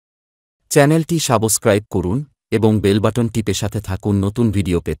চ্যানেলটি সাবস্ক্রাইব করুন এবং বেল বাটন টিপে সাথে থাকুন নতুন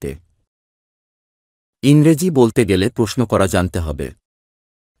ভিডিও পেতে। ইংরেজি বলতে গেলে প্রশ্ন করা জানতে হবে।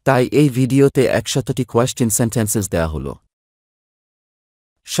 তাই এই ভিডিওতে 100টি কোয়েশ্চেন সেন্টেন্সেস দেয়া হলো।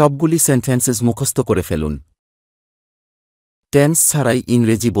 সবগুলি সেন্টেন্সেস মুখস্থ করে ফেলুন। টেন্স ছাড়াই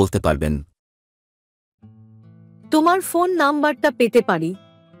ইংরেজি বলতে পারবেন। তোমার ফোন নাম্বারটা পেতে পারি?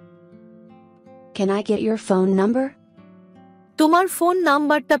 Can I get your phone number? তোমার ফোন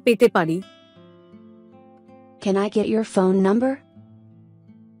নাম্বারটা পেতে পারি? Can I get your phone number?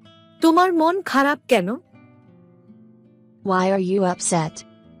 তোমার মন খারাপ কেন? Why are you upset?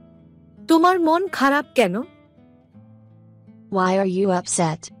 তোমার মন খারাপ কেন? Why are you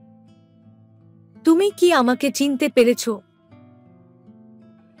upset? তুমি কি আমাকে চিনতে পেরেছো?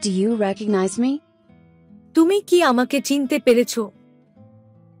 Do you recognize me? তুমি কি আমাকে চিনতে পেরেছো?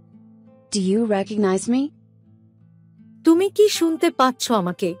 Do you recognize me? তুমি কি শুনতে পাচ্ছ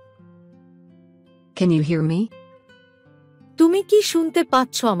আমাকে? Can you hear me? তুমি কি শুনতে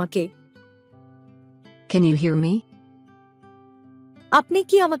পাচ্ছ আমাকে? Can you hear me? আপনি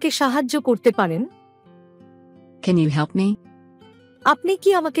কি আমাকে সাহায্য করতে পারেন? Can you help me? আপনি কি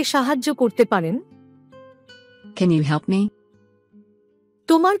আমাকে সাহায্য করতে পারেন? Can you help me?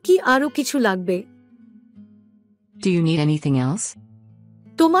 তোমার কি আরো কিছু লাগবে? Do you need anything else?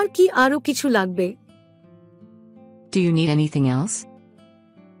 তোমার কি আরো কিছু লাগবে? Do you need anything else?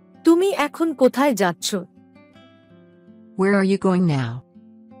 তুমি এখন কোথায় যাচ্ছ? Where are you going now?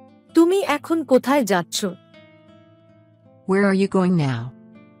 তুমি এখন কোথায় যাচ্ছ? Where are you going now?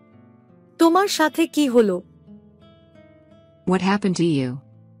 তোমার সাথে কি হলো? What happened to you?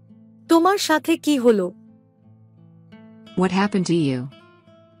 তোমার সাথে কি হলো? What happened to you?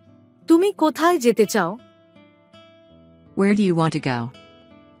 তুমি কোথায় যেতে চাও? Where do you want to go?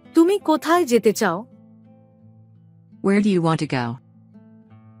 তুমি কোথায় যেতে চাও? Where do you want to go?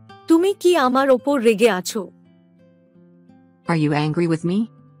 তুমি কি আমার ওপর রেগে আছো? Are you angry with me?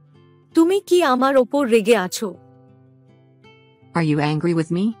 তুমি কি আমার ওপর রেগে আছো? Are you angry with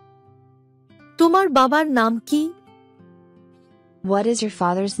me? তোমার বাবার নাম কি? What is your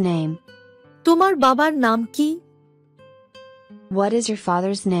father's name? তোমার বাবার নাম কি? What is your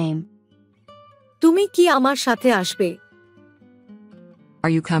father's name? তুমি কি আমার সাথে আসবে?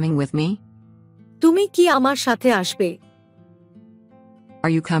 Are you coming with me? তুমি কি আমার সাথে আসবে?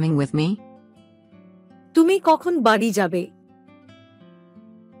 Are you coming with me? তুমি কখন বাড়ি যাবে?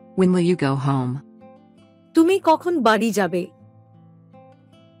 When will you go home? তুমি কখন বাড়ি যাবে?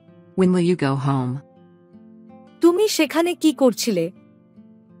 When will you go home? তুমি সেখানে কি করছিলে?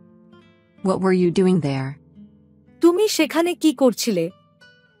 What were you doing there? তুমি সেখানে কি করছিলে?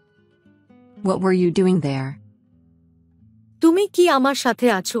 What were you doing there? তুমি কি আমার সাথে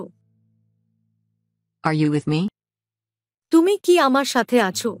আছো? Are you with me? তুমি কি আমার সাথে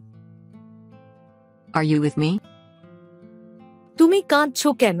আছো? Are you with me? তুমি কাঁদছো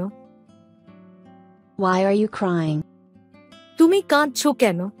কেন? Why are you crying? তুমি কাঁদছো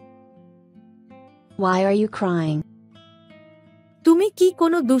কেন? Why are you crying? তুমি কি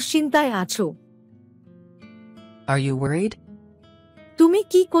কোনো দুশ্চিন্তায় আছো? Are you worried? তুমি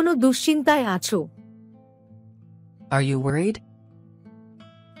কি কোনো দুশ্চিন্তায় আছো? Are you worried?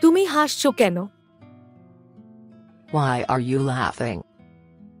 তুমি হাসছো কেন? Why are you laughing?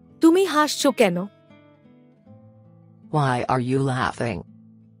 তুমি হাসছো কেন? Why are you laughing?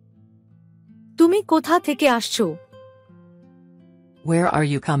 তুমি কোথা থেকে আসছো? Where are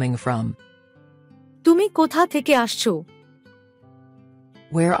you coming from? তুমি কোথা থেকে আসছো?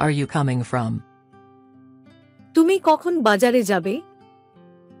 Where are you coming from? তুমি কখন বাজারে যাবে?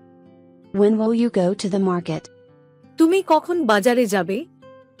 When will you go to the market? তুমি কখন বাজারে যাবে?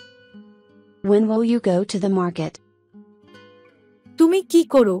 When will you go to the market? তুমি কি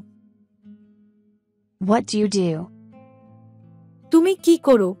করো? What do you do? তুমি কি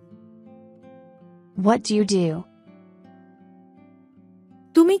করো? What do you do?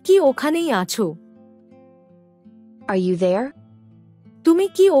 তুমি কি ওখানেই আছো? Are you there? তুমি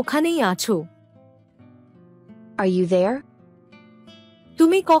কি ওখানেই আছো? Are you there?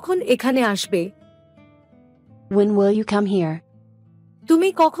 তুমি কখন এখানে আসবে? When will you come here? তুমি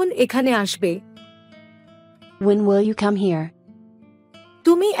কখন এখানে আসবে? When will you come here?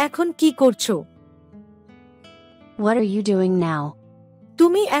 তুমি এখন কি করছো? What are you doing now?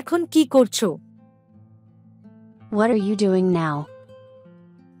 তুমি এখন কি করছো? What are you doing now?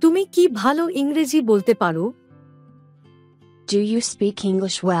 তুমি কি ভালো ইংরেজি বলতে পারো? Do you speak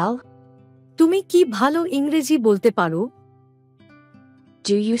English well? তুমি কি ভালো ইংরেজি বলতে পারো?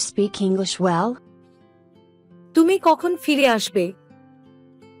 Do you speak English well? তুমি কখন ফিরে আসবে?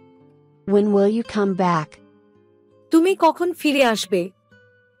 When will you come back? তুমি কখন ফিরে আসবে?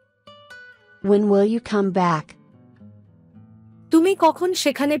 When will you come back? তুমি কখন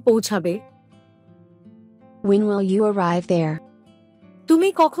সেখানে পৌঁছাবে? When will you arrive there? তুমি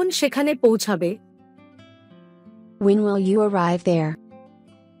কখন সেখানে পৌঁছাবে? When will you arrive there?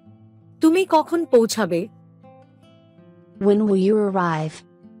 তুমি কখন পৌঁছাবে? When will you arrive?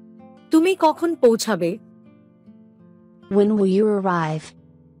 তুমি কখন পৌঁছাবে? When will you arrive?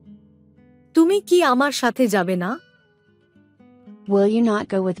 তুমি কি আমার সাথে যাবে না? Will you not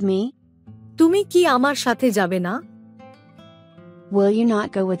go with me? তুমি কি আমার সাথে যাবে না? Will you not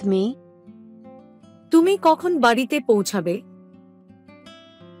go with me? তুমি কখন বাড়িতে পৌঁছাবে?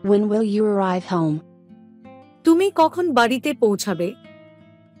 When will you arrive home? তুমি কখন বাড়িতে পৌঁছাবে?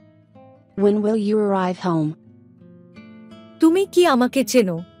 When will you arrive home? তুমি কি আমাকে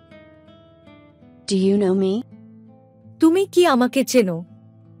চেনো? Do you know me? তুমি কি আমাকে চেনো?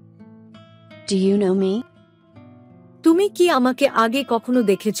 Do you know me? তুমি কি আমাকে আগে কখনো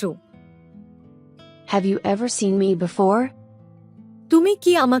দেখেছো? Have you ever seen me before? তুমি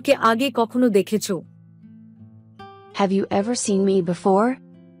কি আমাকে আগে কখনো দেখেছো? Have you ever seen me before?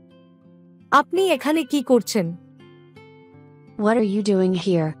 আপনি এখানে কি করছেন? What are you doing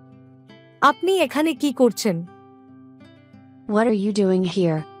here? আপনি এখানে কি করছেন? What are you doing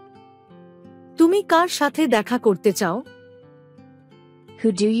here? তুমি কার সাথে দেখা করতে চাও? Who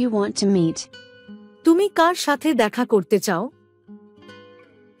do you want to meet? তুমি কার সাথে দেখা করতে চাও?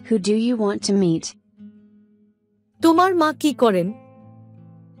 Who do you want to meet? তোমার মা কি করেন?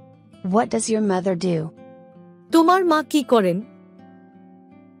 What does your mother do? তোমার মা কি করেন?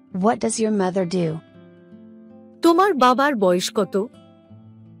 What does your mother do? তোমার বাবার বয়স কত?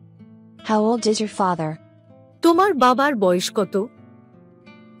 How old is your father? তোমার বাবার বয়স কত?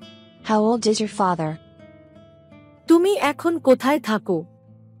 How old is your father? তুমি এখন কোথায় থাকো?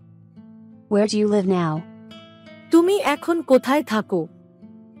 Where do you live now? তুমি এখন কোথায় থাকো?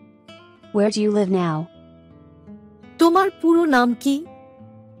 Where do you live now? তোমার পুরো নাম কি?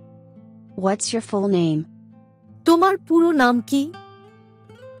 What's your full name? তোমার পুরো নাম কি?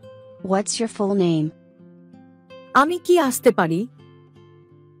 What's your full name? আমি কি আসতে পারি?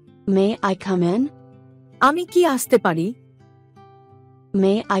 May I come in? আমি কি আসতে পারি?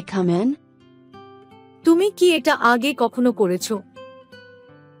 May I come in? তুমি কি এটা আগে কখনো করেছো?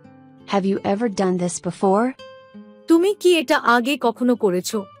 Have you ever done this before? তুমি কি এটা আগে কখনো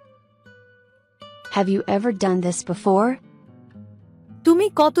করেছো? Have you ever done this before? তুমি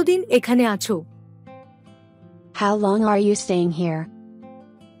কতদিন এখানে আছো? How long are you staying here?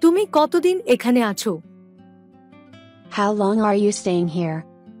 তুমি কতদিন এখানে আছো? How long are you staying here?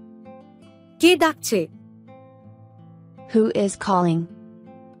 কে ডাকছে? Who is calling?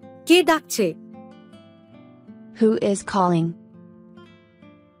 কে ডাকছে? Who is calling?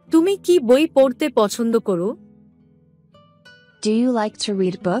 তুমি কি বই পড়তে পছন্দ করো? Do you like to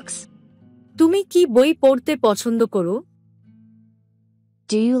read books? তুমি কি বই পড়তে পছন্দ করো?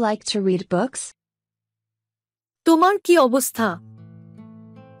 Do you like to read books? তোমার কি অবস্থা?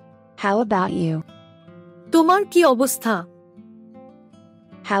 How about you? তোমার কি অবস্থা?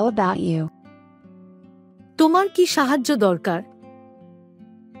 How about you? তোমার কি সাহায্য দরকার?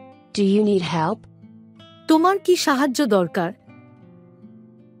 Do you need help? তোমার কি সাহায্য দরকার?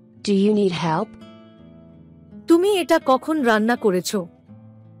 Do you need help? তুমি এটা কখন রান্না করেছো?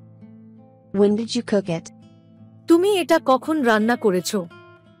 When did you cook it? তুমি এটা কখন রান্না করেছো?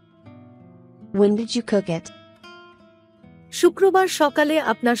 When did you cook it? শুক্রবার সকালে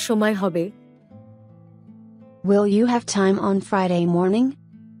আপনার সময় হবে? Will you have time on Friday morning?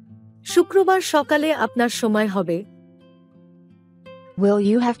 শুক্রবার সকালে আপনার সময় হবে? Will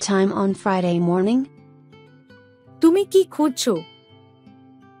you have time on Friday morning? তুমি কি খুঁজছো?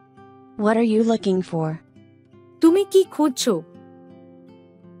 What are you looking for? তুমি কি খুঁজছো?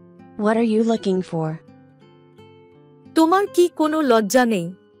 What are you looking for? তোমার কি কোনো লজ্জা নেই?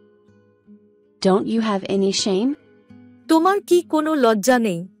 Don't you have any shame? তোমার কি কোনো লজ্জা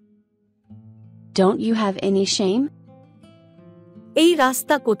নেই? Don't you have any shame? এই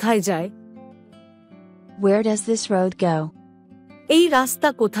রাস্তা কোথায় যায়? Where does this road go? এই রাস্তা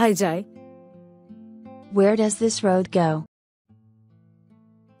কোথায় যায়? Where does this road go?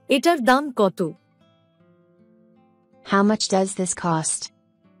 এটার দাম কত? How much does this cost?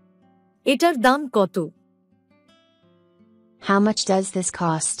 এটার দাম কত? How much does this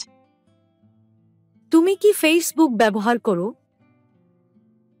cost? তুমি কি ফেসবুক ব্যবহার করো?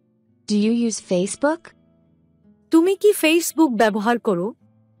 Do you use Facebook? তুমি কি ফেসবুক ব্যবহার করো?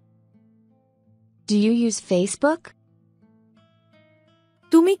 Do you use Facebook?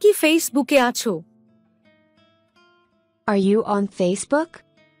 তুমি কি ফেসবুকে আছো? Are you on Facebook?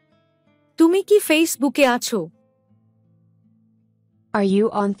 তুমি কি ফেসবুকে আছো? Are you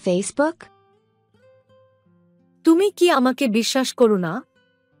on Facebook? তুমি কি আমাকে বিশ্বাস করো না?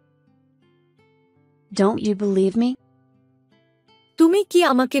 Don't you believe me? তুমি কি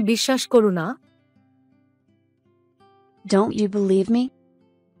আমাকে বিশ্বাস করো না? Don't you believe me?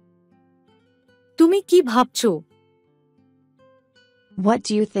 তুমি কি ভাবছো? What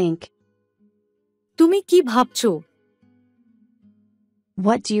do you think? তুমি কি ভাবছো?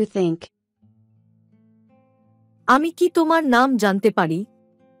 What do you think? আমি কি তোমার নাম জানতে পারি?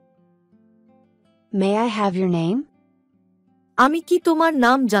 May I have your name? আমি কি তোমার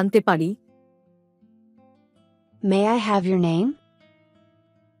নাম জানতে পারি? May I have your name?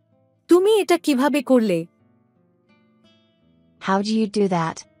 তুমি এটা কিভাবে করলে? How do you do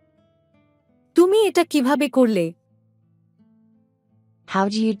that? তুমি এটা কিভাবে করলে? How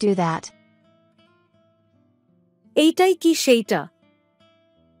do you do that? এইটাই কি সেইটা?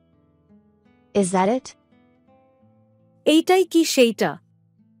 Is that it? এইটাই কি সেইটা?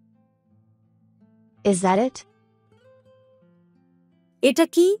 Is that it? এটা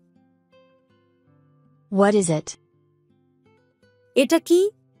কি? What is it? এটা কি?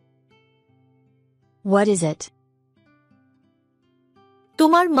 What is it?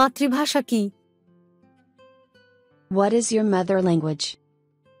 তোমার মাতৃভাষা কি? What is your mother language?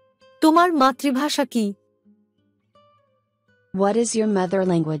 তোমার মাতৃভাষা কি? What is your mother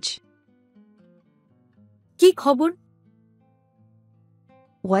language? কি খবর?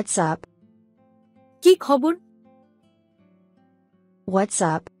 What's up? কি খবর? What's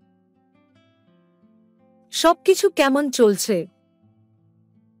up? সবকিছু কেমন চলছে?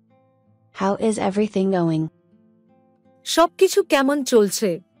 How is everything going? সবকিছু কেমন চলছে?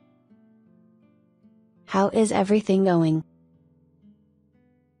 How is everything going?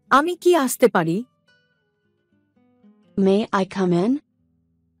 আমি কি আসতে পারি? May I come in?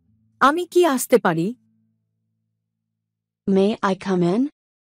 আমি কি আসতে পারি? May I come in?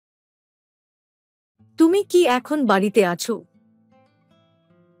 তুমি কি এখন বাড়িতে আছো?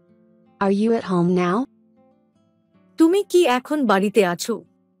 Are you at home now? তুমি কি এখন বাড়িতে আছো?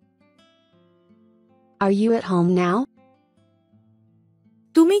 Are you at home now?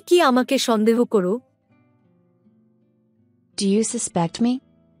 তুমি কি আমাকে সন্দেহ করো? Do you suspect me?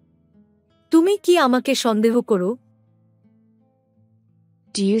 তুমি কি আমাকে সন্দেহ করো?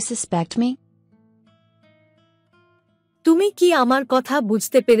 Do you suspect me? তুমি কি আমার কথা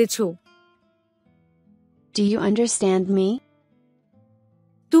বুঝতে পেরেছো? Do you understand me?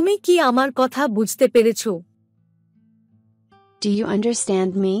 তুমি কি আমার কথা বুঝতে পেরেছো? Do you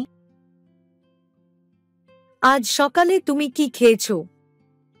understand me? আজ সকালে তুমি কি খেয়েছো?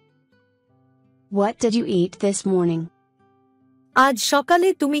 What did you eat this morning? আজ সকালে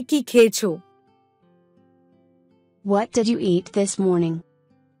তুমি কি খেয়েছো? What did you eat this morning?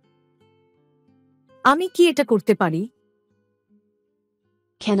 আমি কি এটা করতে পারি?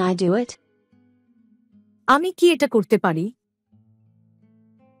 Can I do it? আমি কি এটা করতে পারি?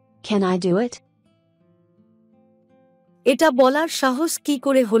 Can I do it? এটা বলার সাহস কি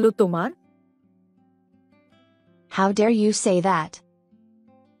করে হলো তোমার? How dare you say that?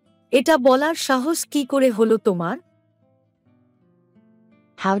 এটা বলার সাহস কি করে হলো তোমার?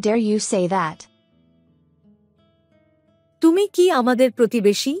 How dare you say that? তুমি কি আমাদের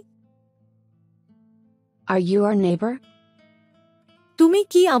প্রতিবেশী? Are you our neighbor? তুমি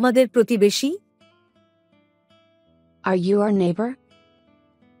কি আমাদের প্রতিবেশী? Are you our neighbor?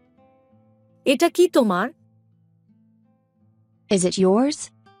 এটা কি তোমার? Is it yours?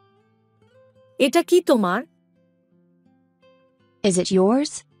 এটা কি তোমার? Is it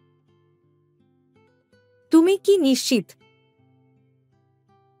yours? তুমি কি নিশ্চিত?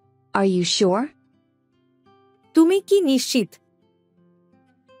 Are you sure? তুমি কি নিশ্চিত?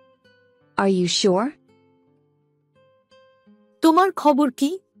 Are you sure? তোমার খবর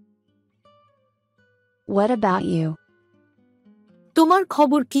কি? What about you? তোমার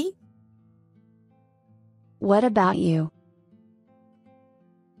খবর কি? What about you?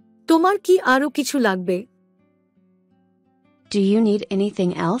 তোমার কি আরো কিছু লাগবে? Do you need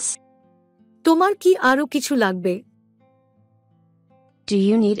anything else? তোমার কি আরো কিছু লাগবে? Do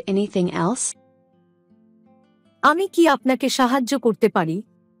you need anything else? আমি কি আপনাকে সাহায্য করতে পারি?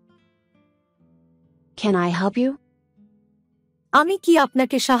 Can I help you? আমি কি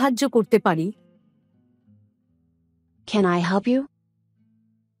আপনাকে সাহায্য করতে পারি? Can I help you?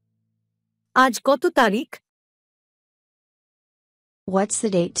 আজ কত তারিখ? What's the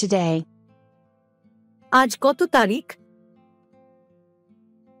date today? আজ কত তারিখ?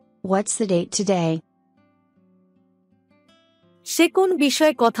 What's the date today? সে কোন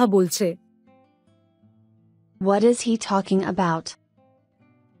বিষয়ে কথা বলছে? What is he talking about?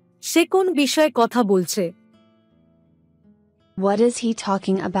 সে কোন বিষয়ে কথা বলছে? What is he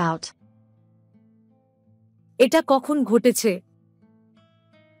talking about? এটা কখন ঘটেছে?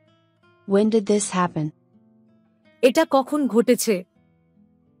 When did this happen? এটা কখন ঘটেছে?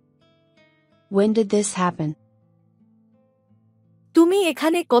 When did this happen? তুমি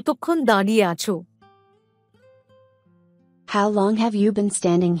এখানে কতক্ষণ দাঁড়িয়ে আছো? How long have you been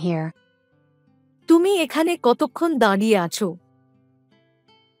standing here? তুমি এখানে কতক্ষণ দাঁড়িয়ে আছো?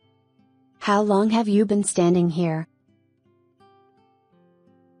 How long have you been standing here?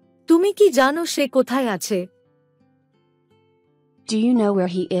 তুমি কি জানো সে কোথায় আছে? Do you know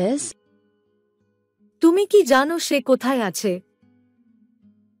where he is? তুমি কি জানো সে কোথায় আছে?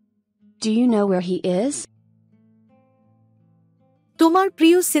 Do you know where he is? তোমার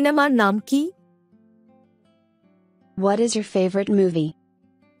প্রিয় সিনেমার নাম কি? What is your favorite movie?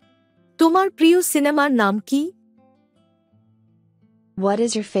 তোমার প্রিয় সিনেমার নাম কি? What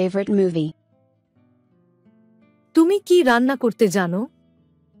is your favorite movie? তুমি কি রান্না করতে জানো?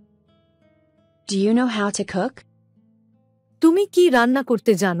 Do you know how to cook? তুমি কি রান্না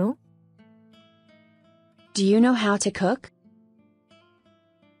করতে জানো? Do you know how to cook?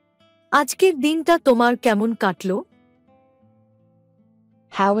 আজকের দিনটা তোমার কেমন কাটলো?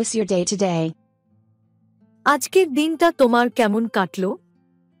 How was your day today? আজকের দিনটা তোমার কেমন কাটলো?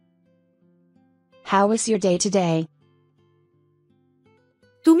 How was your day today?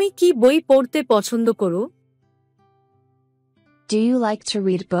 তুমি কি বই পড়তে পছন্দ করো? Do you like to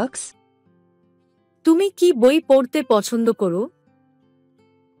read books? তুমি কি বই পড়তে পছন্দ করো?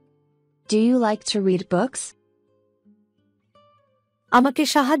 Do you like to read books? আমাকে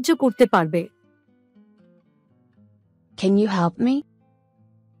সাহায্য করতে পারবে? Can you help me?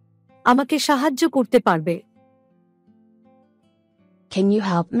 আমাকে সাহায্য করতে পারবে? Can you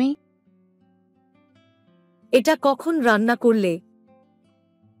help me? এটা কখন রান্না করলে?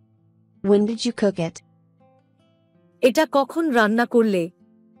 When did you cook it? এটা কখন রান্না করলে?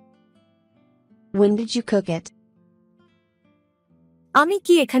 When did you cook it? আমি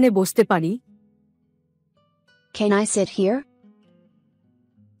কি এখানে বসতে পারি? Can I sit here?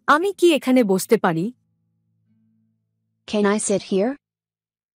 আমি কি এখানে বসতে পারি? Can I sit here?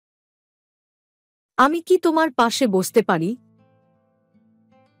 আমি কি তোমার পাশে বসতে পারি?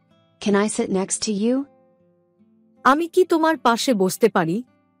 Can I sit next to you? আমি কি তোমার পাশে বসতে পারি?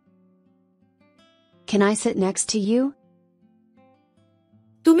 Can I sit next to you?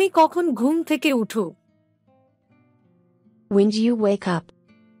 তুমি কখন ঘুম থেকে উঠো? When do you wake up?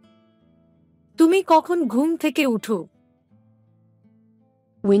 তুমি কখন ঘুম থেকে উঠো?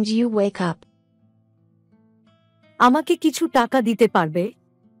 When do you wake up? আমাকে কিছু টাকা দিতে পারবে?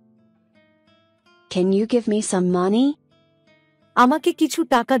 Can you give me some money? আমাকে কিছু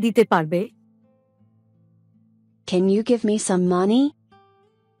টাকা দিতে পারবে? Can you give me some money?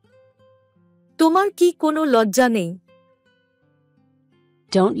 তোমার কি কোনো লজ্জা নেই?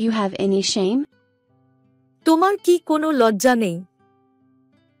 Don't you have any shame? তোমার কি কোনো লজ্জা নেই?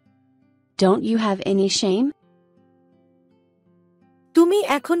 Don't you have any shame? তুমি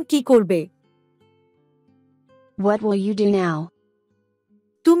এখন কি করবে? What will you do now?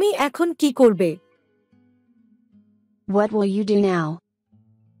 তুমি এখন কি করবে? What will you do now?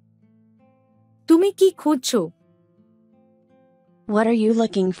 তুমি কি খুঁজছো? What are you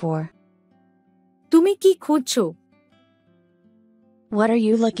looking for? তুমি কি খুঁজছো? What are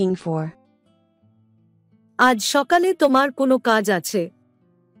you looking for? আজ সকালে তোমার কোনো কাজ আছে?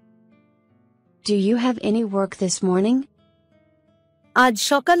 Do you have any work this morning? আজ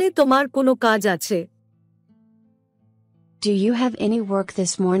সকালে তোমার কোনো কাজ আছে? Do you have any work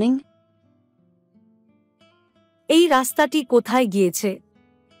this morning? এই রাস্তাটি কোথায় গিয়েছে?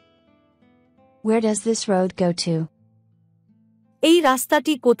 Where does this road go to? এই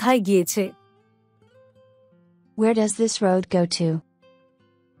রাস্তাটি কোথায় গিয়েছে? Where does this road go to?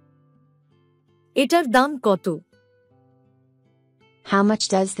 এটার দাম কত? How much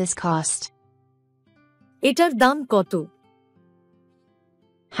does this cost? এটার দাম কত?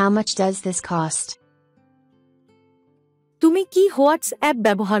 How much does this cost? তুমি কি হোয়াটসঅ্যাপ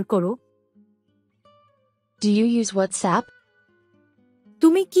ব্যবহার করো? Do you use WhatsApp?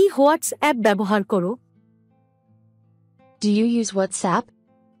 তুমি কি হোয়াটসঅ্যাপ ব্যবহার করো? Do you use WhatsApp?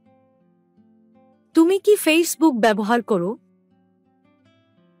 তুমি কি ফেসবুক ব্যবহার করো?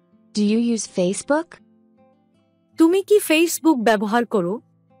 Do you use Facebook? তুমি কি ফেসবুক ব্যবহার করো?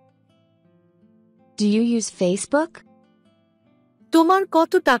 Do you use Facebook? তোমার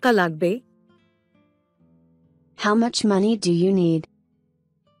কত টাকা লাগবে? How much money do you need?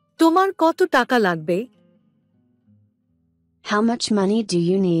 তোমার কত টাকা লাগবে? How much money do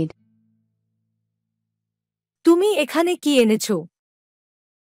you need? তুমি এখানে কি এনেছো?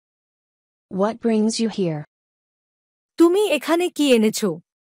 What brings you here? তুমি এখানে কি এনেছো?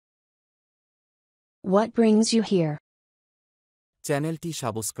 What brings you here? চ্যানেলটি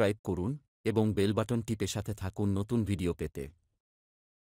সাবস্ক্রাইব করুন এবং বেল বাটন টিপে সাথে থাকুন নতুন ভিডিও পেতে।